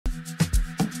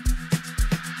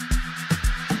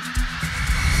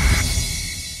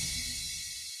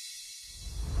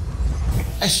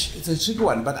It's a tricky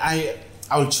one, but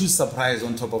I'll choose surprise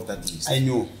on top of that list. I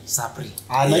know. Sabri.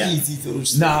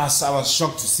 Nah, so I was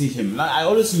shocked to see him. I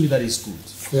always knew that he's good.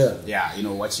 Yeah. Yeah, you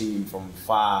know, watching him from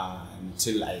far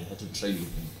until I had to train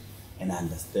with him and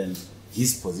understand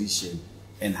his position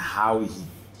and how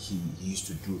he used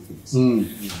to do things.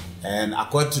 And I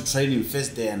got to train him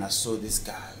first day and I saw this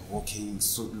guy walking,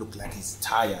 so looked like he's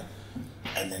tired.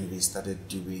 And then we started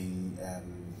doing,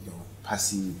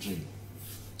 passing drill.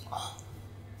 Oh,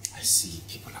 I see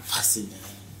people are passing.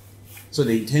 So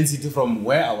the intensity from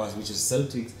where I was, which is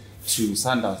Celtics, to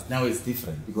Sundowns, now it's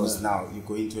different because now you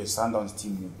go into a Sundowns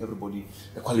team, everybody,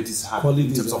 the quality is high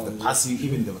in terms of the passing,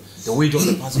 even the weight of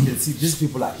the pass. You can see these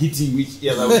people are hitting each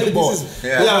other with the ball.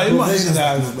 The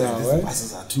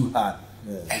passes are too hard.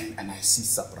 And I see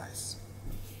surprise.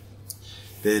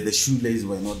 The shoelaces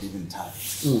were not even tied,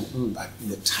 but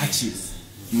the touches.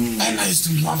 And I used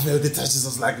to love the touches. I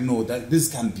was like, no, this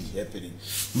can't be happening.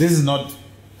 This is not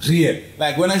real.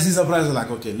 Like when I see surprise, I'm like,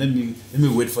 okay, let me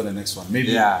wait for the next one.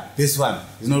 Maybe this one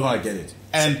is not gonna get it.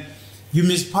 And you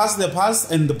mispass the pass,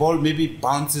 and the ball maybe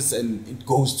bounces and it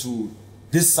goes to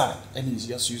this side, and he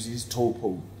just uses his toe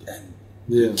pole and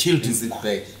killed his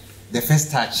back. The first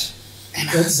touch. And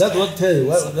that's what tell you.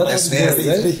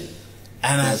 Right?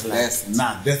 And I was like,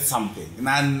 nah, that's something.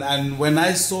 And when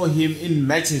I saw him in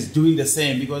matches doing the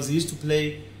same, because he used to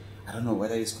play, I don't know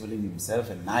whether he's calling himself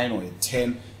a 9 or a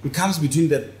 10. He comes between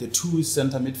the two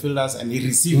center midfielders and he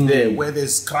receives there where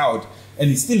there's crowd, and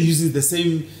he still uses the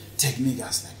same technique. I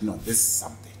was like, no, this is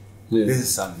something. This is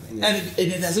something. And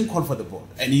it doesn't call for the ball.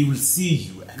 And he will see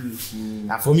you. And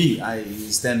for me, I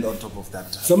stand on top of that.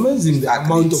 It's amazing the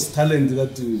amount of talent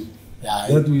that we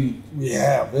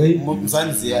have.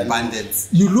 Abundance.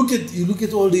 You look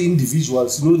at all the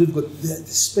individuals, you know, they're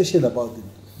special about them.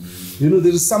 You know,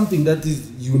 there is something that is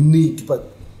unique,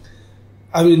 but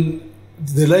I mean,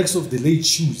 the likes of the late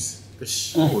shoes.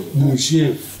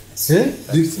 Moshe.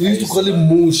 We used to call him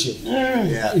Moshe.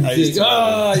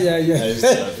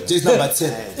 Just number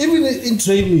 10. Even in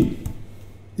training,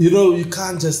 you know, you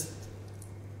can't just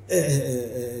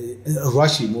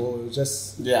rush him or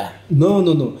just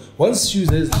no. Once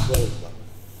shoes is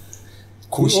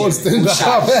caution.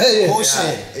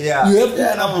 You have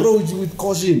to approach with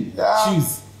caution.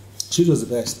 Shoes was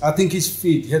the best. I think his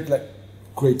feet, he had like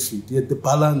great feet. He had the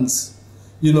balance,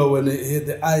 you know, when he had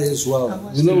the eye as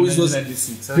well. You know,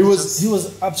 he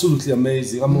was absolutely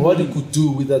amazing. I mean, what he could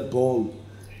do with that ball,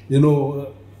 you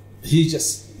know, he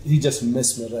just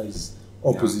mesmerized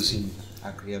opposition. I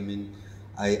agree. I mean,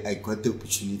 I got the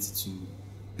opportunity to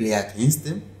play against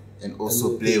him and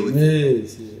also play with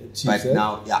him. But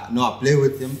now, I play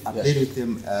with him. I played with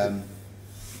him.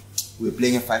 We were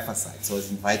playing a 5-a-side, so I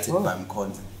was invited by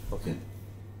Mkonza. Okay.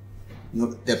 You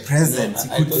know, the presence,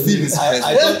 you could feel his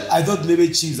presence. I thought maybe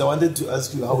Chiefs. I wanted to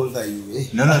ask you, how old are you?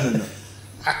 No.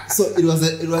 So it was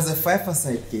a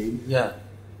 5-a-side game. Yeah.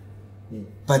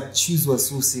 But Chiefs was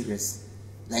so serious,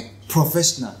 like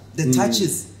professional. The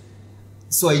touches.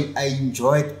 So I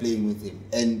enjoyed playing with him.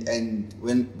 And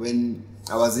when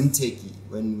I was in Turkey,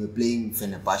 when we were playing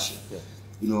Fenerbahce,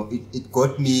 you know, it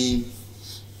got me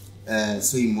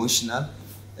so emotional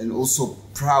and also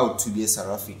proud to be a South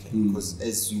African, because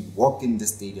as you walk in the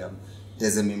stadium,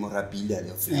 there's a memorabilia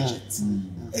of legends,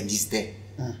 and he's there,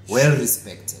 well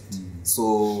respected.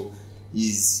 So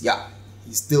he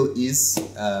still is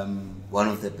one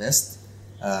of the best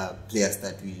players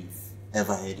that we've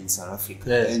ever had in South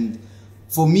Africa. And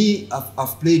for me,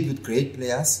 I've played with great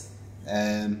players,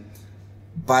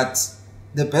 but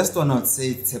the best one I would say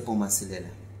is Tshepo Masilela.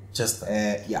 Just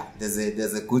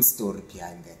there's a good story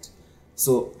behind that.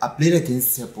 So I played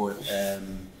against Tshepo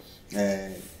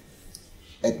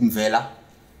at Mvela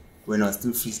when I was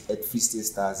still at Free State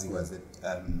Stars. He was at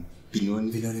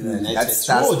Binoni. That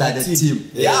started the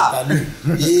team.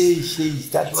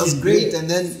 That was great. And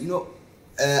then, you know,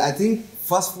 I think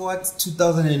fast forward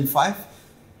 2005,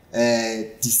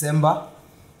 December,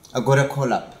 I got a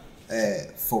call up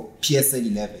for PSL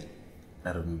 11. I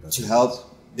remember to help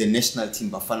the national team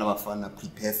Bafana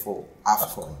prepare for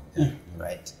AFCON.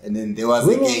 Right. And then there was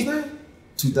a game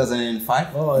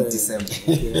 2005 in December.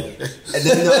 And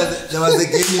then there was a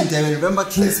game in Devon. Remember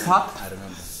Kings Park?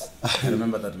 I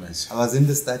remember that match. I was in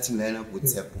the starting lineup with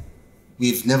Tshepo.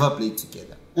 We've never played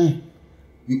together.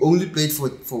 We only played for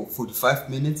 45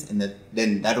 minutes, and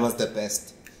then that was the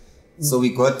best. So we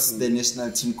got the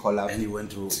national team call up. And he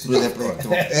went through the back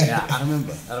door. I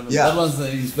remember. That was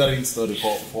an inspiring story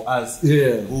for us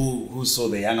who saw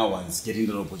the younger ones getting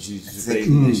the opportunity to play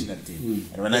in the national team.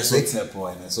 And when I saw Tshepo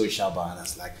and I saw Shaba, and I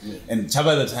was like, and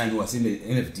Chaba at the time was in the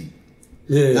NFT.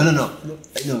 Yeah. No.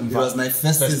 It was my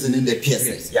first season in the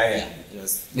PSS. Yeah. It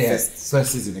was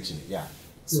First season actually. Yeah.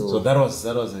 So that was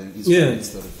an inspiring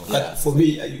story for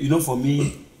me. But for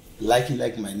me, Lucky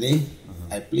like my name,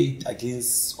 I played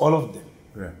against all of them.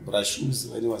 Yeah. Brashus,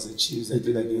 when he was a Chiefs, I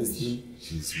played against him.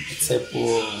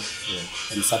 Tsepo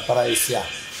and Surprise, yeah.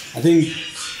 I think,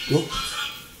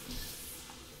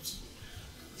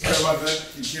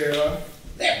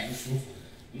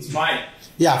 It's mine.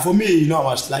 yeah, for me, I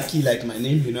was lucky like my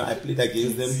name, I played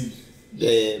against them.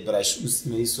 Brashus,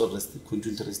 may so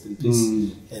continue to rest in peace.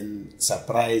 And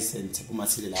Surprise and Tsepo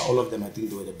Masilela, all of them, I think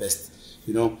they were the best.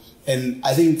 And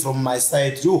I think from my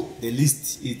side, the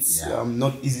list, it's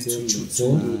not easy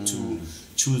to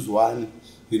choose one.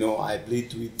 I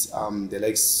played with the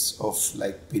likes of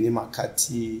like Penny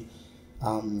McCarthy,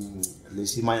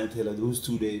 Leslie Mayatela, those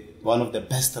two, one of the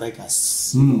best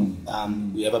strikers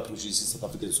we ever produced in South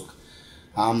African soccer.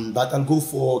 But I'll go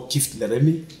for Gift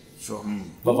Leremi. Sure.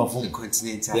 Baba from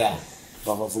Continental. Yeah,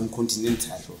 Baba from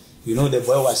Continental. The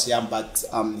boy was young, but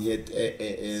he had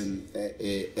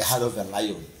a heart of a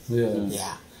lion.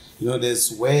 Yeah.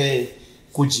 There's where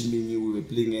Coach Jimmy, we were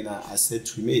playing, and I said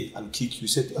to him, hey, I'll kick you. He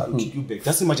said, I'll kick you back.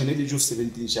 Just imagine at the age of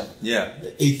 17,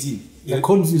 18. You're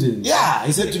confident. Yeah,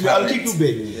 he said to me, I'll kick you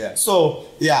back. Yeah. So,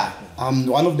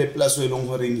 one of the players who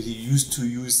he used to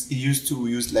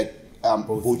use like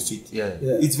both feet. Yeah.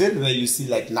 It's very rare you see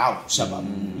like now Shabab.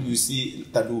 You see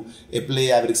Tadu a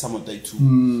player with someone like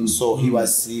two. So he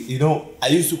was, I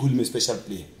used to call him a special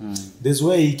player. That's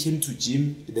where he came to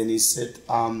gym. Then he said,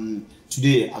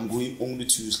 today I'm going only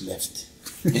to use left.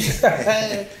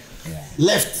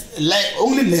 Left,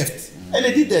 only left. And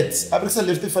I did that. I pressed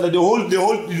left the whole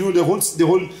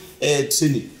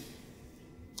training.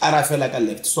 And I felt like I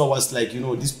left. So I was like,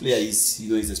 this player is,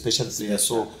 is a special player.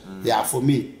 So for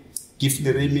me, Gift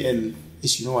Leremi, and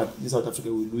you know what, in South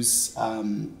Africa we lose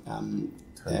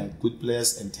good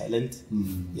players and talent.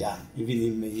 Yeah, even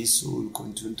in may his soul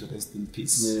continue to rest in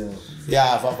peace.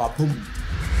 Yeah,